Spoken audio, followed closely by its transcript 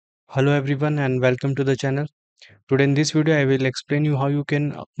Hello everyone and welcome to the channel. Today in this video I will explain you how you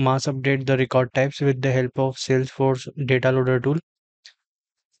can mass update the record types with the help of Salesforce data loader tool.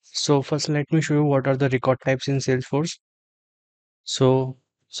 So first let me show you what are the record types in Salesforce. So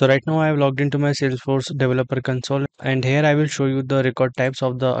right now I have logged into my Salesforce developer console and here I will show you the record types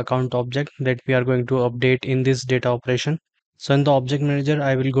of the account object that we are going to update in this data operation. So in the object manager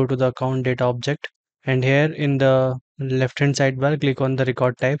I will go to the account data object and here in the left hand sidebar click on the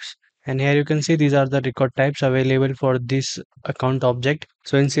record types, and here you can see these are the record types available for this account object.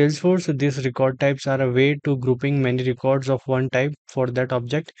 So in Salesforce these record types are a way to grouping many records of one type for that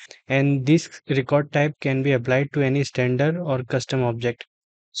object, and this record type can be applied to any standard or custom object.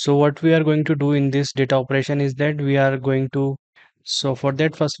 So what we are going to do in this data operation is that we are going to, so for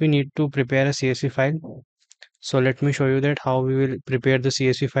that first we need to prepare a CSV file. So let me show you that how we will prepare the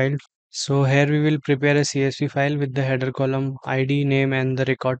CSV file. So here we will prepare a CSV file with the header column, ID, name and the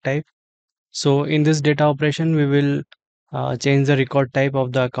record type. So in this data operation we will change the record type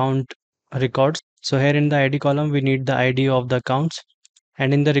of the account records. So here in the ID column we need the ID of the accounts,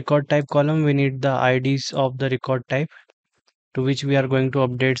 and in the record type column we need the IDs of the record type to which we are going to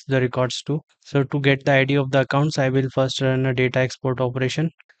update the records to. So to get the ID of the accounts, I will first run a data export operation.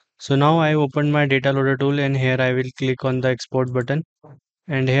 So now I opened my data loader tool and here I will click on the export button,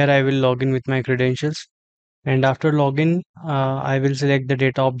 and here I will log in with my credentials. And after login, I will select the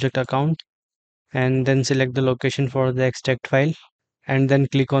data object account and then select the location for the extract file and then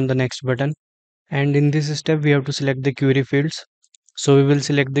click on the next button. And in this step, we have to select the query fields. So we will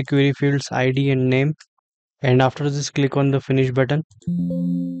select the query fields ID and name, and after this click on the finish button.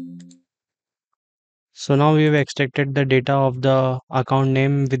 So now we have extracted the data of the account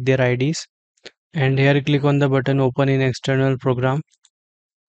name with their IDs, and here click on the button open in external program.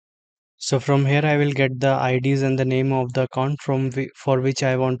 So from here I will get the IDs and the name of the account for which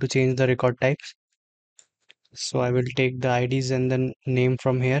I want to change the record types. So I will take the IDs and the name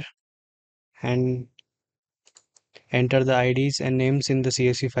from here and enter the IDs and names in the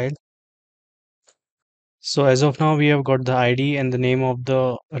CSV file. So as of now we have got the ID and the name of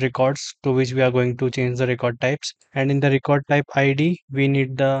the records to which we are going to change the record types, and in the record type ID we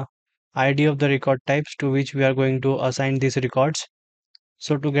need the ID of the record types to which we are going to assign these records.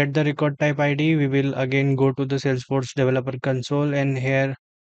 So to get the record type ID we will again go to the Salesforce developer console, and here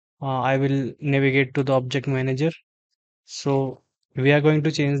I will navigate to the object manager. So we are going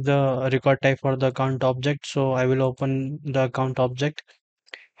to change the record type for the account object, so I will open the account object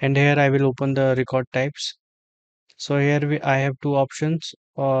and here I will open the record types. So here I have two options,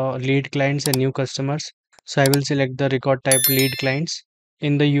 lead clients and new customers. So I will select the record type lead clients.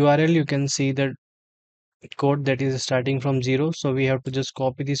 In the URL you can see the code that is starting from 0. So we have to just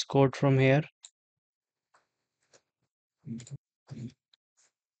copy this code from here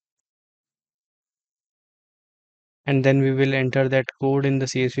and then we will enter that code in the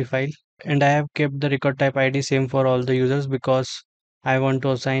CSV file. And I have kept the record type ID same for all the users because I want to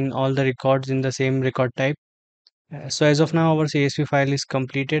assign all the records in the same record type. So as of now our CSV file is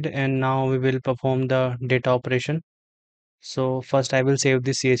completed and now we will perform the data operation. So first I will save the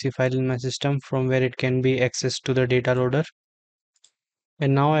CSV file in my system from where it can be accessed to the data loader.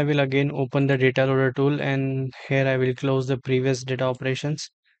 And now I will again open the data loader tool, and here I will close the previous data operations.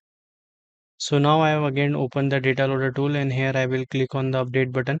 So now I have again opened the data loader tool, and here I will click on the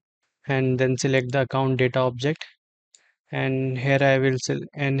update button and then select the account data object. And here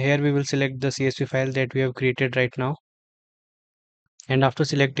we will select the CSV file that we have created right now. And after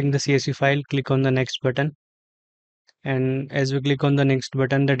selecting the CSV file, click on the next button. And as we click on the next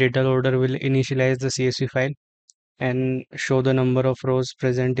button, the data loader will initialize the CSV file and show the number of rows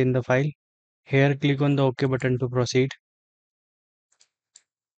present in the file. Here click on the OK button to proceed.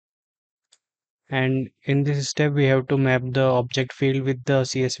 And in this step we have to map the object field with the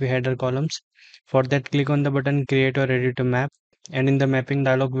CSV header columns. For that click on the button create or edit a map, and in the mapping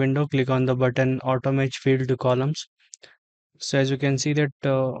dialog window click on the button auto match field to columns. So as you can see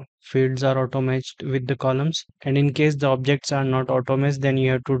that fields are auto matched with the columns, and in case the objects are not auto matched then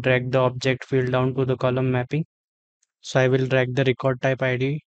you have to drag the object field down to the column mapping. So I will drag the record type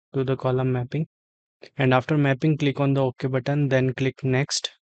ID to the column mapping, and after mapping click on the OK button, then click next.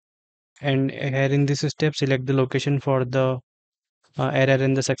 And here in this step select the location for the error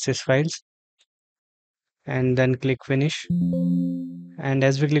in the success files and then click finish. And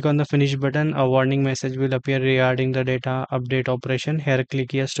as we click on the finish button, a warning message will appear regarding the data update operation. Here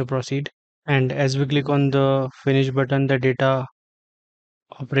click yes to proceed. And as we click on the finish button, the data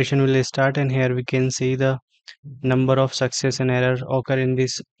operation will start, and here we can see the number of success and error occur in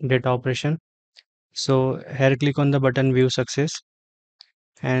this data operation. So here click on the button view success,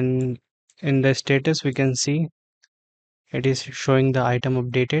 and in the status we can see it is showing the item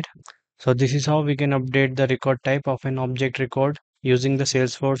updated. So this is how we can update the record type of an object record using the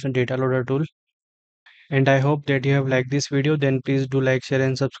Salesforce data loader tool. And I hope that you have liked this video. Then please do like, share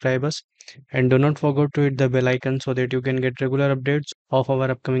and subscribe us, and do not forget to hit the bell icon so that you can get regular updates of our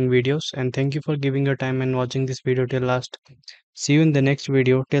upcoming videos. And thank you for giving your time and watching this video till last. See you in the next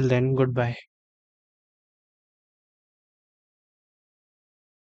video. Till then, goodbye.